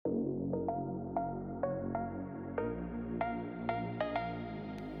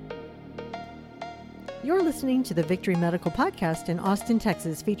You're listening to the Victory Medical Podcast in Austin,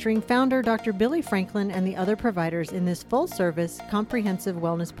 Texas, featuring founder Dr. Billy Franklin and the other providers in this full-service, comprehensive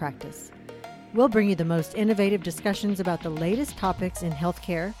wellness practice. We'll bring you the most innovative discussions about the latest topics in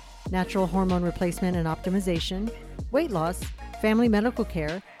healthcare, natural hormone replacement and optimization, weight loss, family medical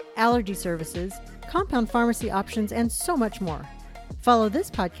care, allergy services, compound pharmacy options, and so much more. Follow this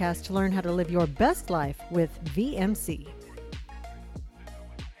podcast to learn how to live your best life with VMC.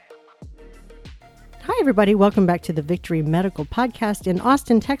 Hi, everybody. Welcome back to the Victory Medical Podcast in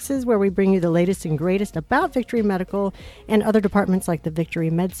Austin, Texas, where we bring you the latest and greatest about Victory Medical and other departments like the Victory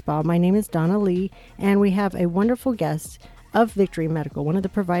MedSpa. My name is Donna Lee, and we have a wonderful guest of Victory Medical, one of the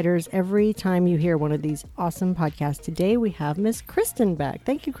providers every time you hear one of these awesome podcasts. Today, we have Miss Kristin back.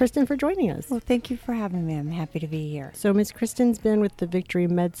 Thank you, Kristin, for joining us. Well, thank you for having me. I'm happy to be here. So, Miss Kristin's been with the Victory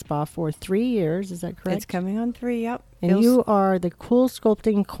MedSpa for 3 years. Is that correct? It's coming on 3, yep. And you are the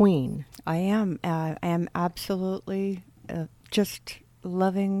Coolsculpting queen. I am. I am absolutely just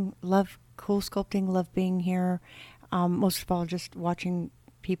love Coolsculpting, love being here. Most of all, just watching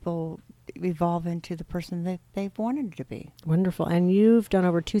people evolve into the person that they've wanted to be. Wonderful. And you've done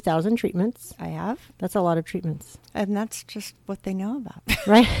over 2,000 treatments. I have. That's a lot of treatments. And that's just what they know about.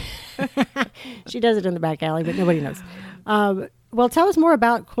 Right? She does it in the back alley, but nobody knows. Well, tell us more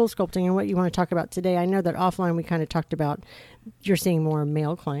about Coolsculpting and what you want to talk about today. I know that offline we kind of talked about you're seeing more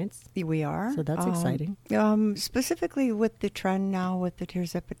male clients. We are. So that's exciting. Specifically with the trend now with the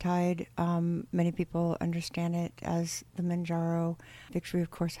tirzepatide, many people understand it as the Manjaro. Victory,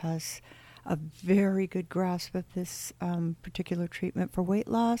 of course, has a very good grasp of this particular treatment for weight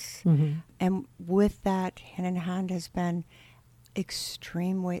loss. Mm-hmm. And with that, hand in hand has been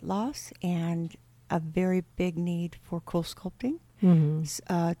extreme weight loss and a very big need for Coolsculpting.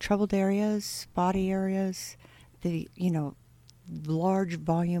 Mm-hmm. Troubled areas, body areas, the, large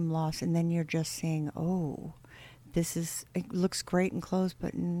volume loss, and then you're just seeing, it looks great in clothes,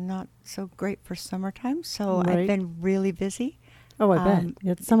 but not so great for summertime. So right. I've been really busy. Oh, I bet.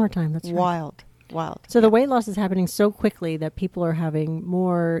 It's summertime. That's wild. So the weight loss is happening so quickly that people are having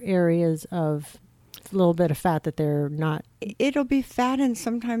more areas of a little bit of fat that they're not. It'll be fat and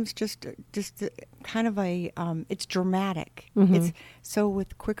sometimes just kind of it's dramatic. Mm-hmm. So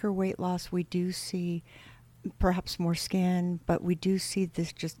with quicker weight loss, we do see perhaps more skin, but we do see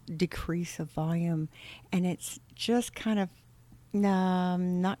this just decrease of volume, and it's just kind of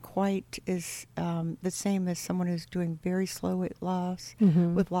not quite as the same as someone who's doing very slow weight loss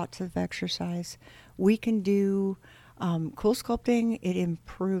mm-hmm. with lots of exercise. We can do Coolsculpting. It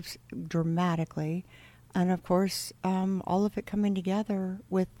improves dramatically, and of course, all of it coming together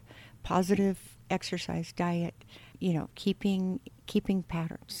with positive exercise, diet, keeping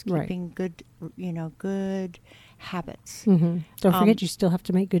patterns, right. keeping good, good habits. Mm-hmm. Don't forget, you still have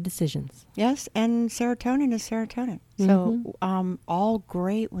to make good decisions. Yes, and serotonin is serotonin. Mm-hmm. So all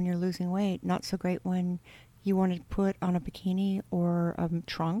great when you're losing weight, not so great when you want to put on a bikini or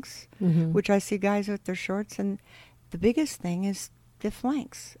trunks, mm-hmm. which I see guys with their shorts. And the biggest thing is the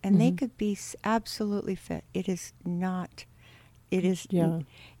flanks, and mm-hmm. they could be absolutely fit. It is not. It is. Yeah.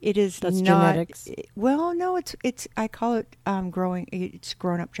 It is. That's not, genetics. Well, no, it's. I call it growing. It's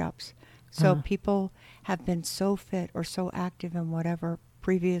grown-up jobs. So people have been so fit or so active in whatever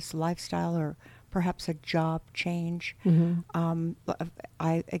previous lifestyle or perhaps a job change. Mm-hmm.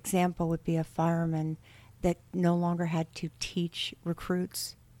 Example would be a fireman that no longer had to teach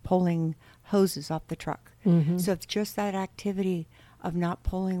recruits pulling hoses off the truck. Mm-hmm. So it's just that activity of not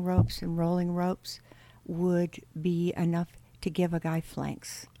pulling ropes and rolling ropes would be enough to give a guy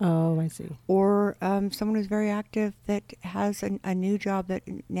flanks. Oh, I see. Or someone who's very active that has a new job that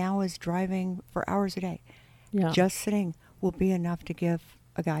now is driving for hours a day. Yeah. Just sitting will be enough to give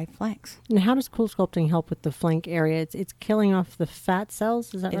a guy flanks. And how does Coolsculpting help with the flank area? It's killing off the fat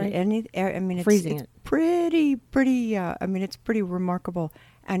cells, is that right? It's freezing it. Pretty. It's pretty remarkable.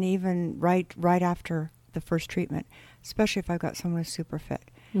 And even right after the first treatment, especially if I've got someone who's super fit.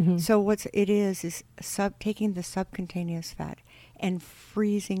 Mm-hmm. So what it is taking the subcutaneous fat and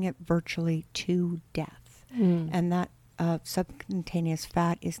freezing it virtually to death. Mm. And that subcutaneous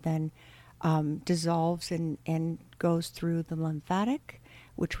fat is then dissolves and goes through the lymphatic,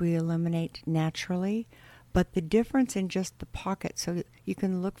 which we eliminate naturally. But the difference in just the pocket, so you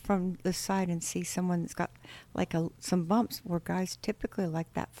can look from the side and see someone that's got like some bumps where guys typically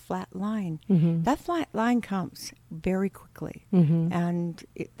like that flat line. Mm-hmm. That flat line comes very quickly. Mm-hmm. And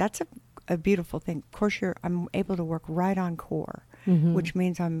that's a beautiful thing. Of course, I'm able to work right on core, mm-hmm. which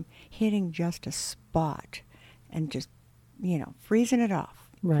means I'm hitting just a spot and just, freezing it off.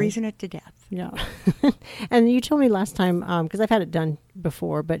 Right. Freezing it to death. Yeah. And you told me last time, because I've had it done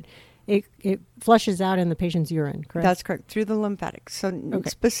before, but it flushes out in the patient's urine, correct? That's correct, through the lymphatics. So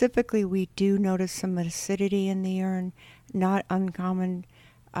specifically, we do notice some acidity in the urine. Not uncommon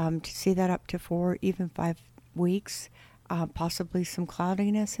to see that up to 4, even 5 weeks. Possibly some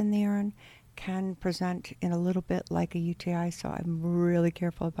cloudiness in the urine can present in a little bit like a UTI. So I'm really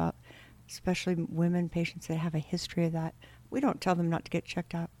careful about, especially women patients that have a history of that. We don't tell them not to get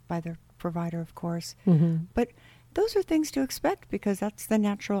checked out by their provider, of course. But those are things to expect because that's the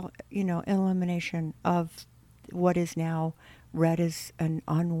natural, elimination of what is now read as an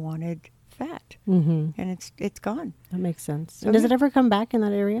unwanted fat, and it's gone. That makes sense. So and does it ever come back in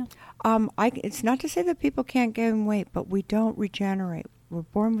that area? It's not to say that people can't gain weight, but we don't regenerate. We're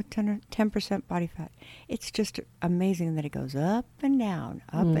born with 10% body fat. It's just amazing that it goes up and down,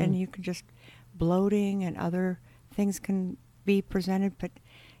 and you can just bloating and other things can be presented, but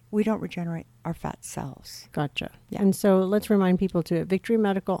we don't regenerate our fat cells. Gotcha. Yeah. And so let's remind people too, at Victory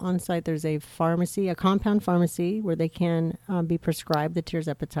Medical on-site, there's a pharmacy, a compound pharmacy where they can be prescribed the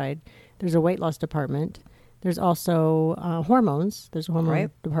tirzepatide. There's a weight loss department. There's also hormones. There's a hormone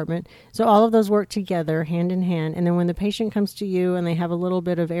department. So all of those work together hand in hand. And then when the patient comes to you and they have a little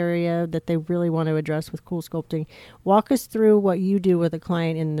bit of area that they really want to address with Coolsculpting, walk us through what you do with a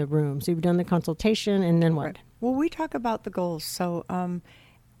client in the room. So you've done the consultation and then what? Right. Well, we talk about the goals. So,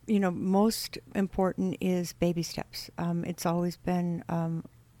 most important is baby steps. It's always been,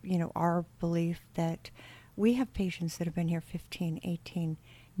 our belief that we have patients that have been here 15, 18.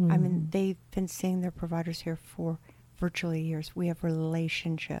 I mean, they've been seeing their providers here for virtually years. We have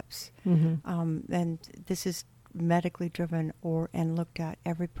relationships. And this is medically driven and looked at.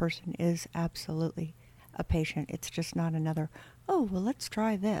 Every person is absolutely a patient. It's just not another, let's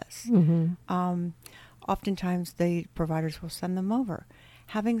try this. Oftentimes, the providers will send them over.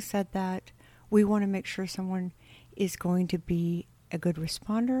 Having said that, we want to make sure someone is going to be a good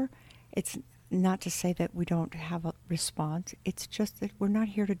responder. It's not to say that we don't have a response. It's just that we're not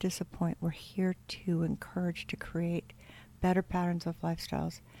here to disappoint. We're here to encourage, to create better patterns of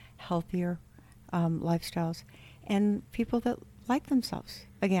lifestyles, healthier lifestyles, and people that like themselves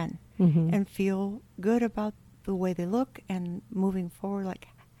again and feel good about the way they look and moving forward, like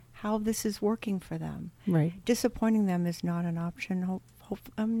how this is working for them. Right. Disappointing them is not an option.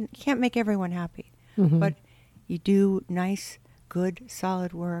 Can't make everyone happy, but you do nice, good,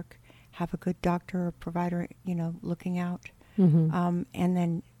 solid work, have a good doctor or provider, looking out, and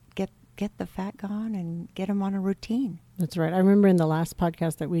then get the fat gone and get them on a routine. That's right. I remember in the last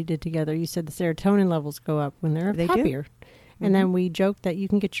podcast that we did together, you said the serotonin levels go up when they're happier. And then we joked that you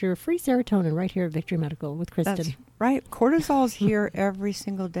can get your free serotonin right here at Victory Medical with Kristin. That's right. Cortisol's here every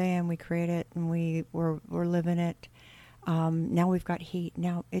single day, and we create it, and we're living it. Now we've got heat.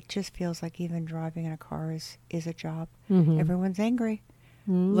 Now it just feels like even driving in a car is a job. Everyone's angry.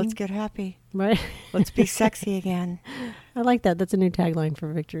 Let's get happy. Right. Let's be sexy again. I like that. That's a new tagline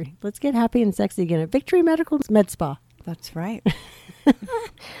for Victory. Let's get happy and sexy again at Victory Medical MedSpa. That's right.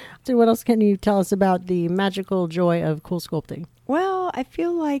 So what else can you tell us about the magical joy of Coolsculpting? Well, I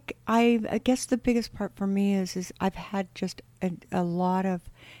feel like I guess the biggest part for me is I've had just a lot of,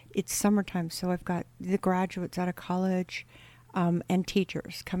 it's summertime, so I've got the graduates out of college and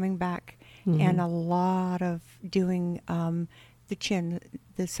teachers coming back and a lot of doing the chin,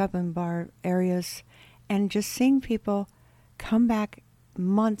 the sublumbar areas, and just seeing people come back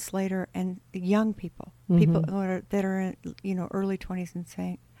months later, and young people, people that are in, early 20s, and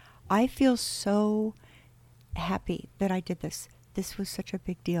saying, I feel so happy that I did this. This was such a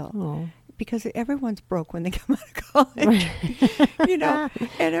big deal. Aww. Because everyone's broke when they come out of college,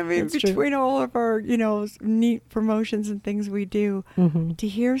 and I mean, between all of our, neat promotions and things we do, to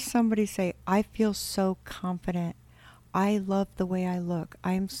hear somebody say, I feel so confident. I love the way I look.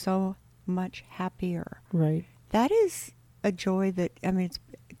 I am so much happier. Right. That is a joy that, it's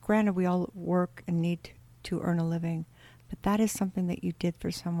granted we all work and need to earn a living, but that is something that you did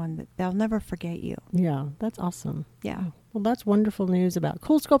for someone that they'll never forget you. Yeah, that's awesome. Yeah. Well, that's wonderful news about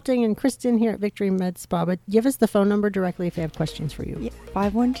Coolsculpting and Kristin here at Victory Med Spa. But give us the phone number directly if they have questions for you. Yeah,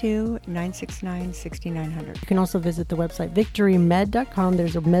 512-969-6900. You can also visit the website victorymed.com.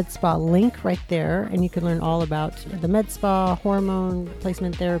 There's a Med Spa link right there, and you can learn all about the Med Spa, hormone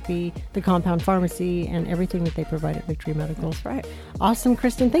replacement therapy, the compound pharmacy, and everything that they provide at Victory Medical. That's right. Awesome,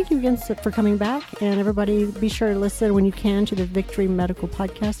 Kristin. Thank you again for coming back. And everybody, be sure to listen when you can to the Victory Medical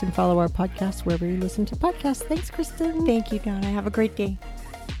podcast and follow our podcast wherever you listen to podcasts. Thanks, Kristin. Thank you, Donna. Have a great day.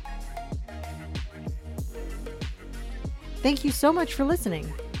 Thank you so much for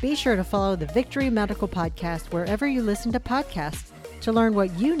listening. Be sure to follow the Victory Medical Podcast wherever you listen to podcasts to learn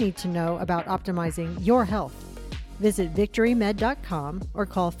what you need to know about optimizing your health. Visit victorymed.com or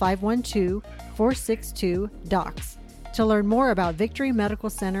call 512-462-DOCS to learn more about Victory Medical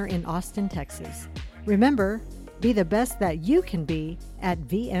Center in Austin, Texas. Remember, be the best that you can be at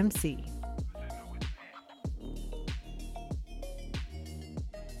VMC.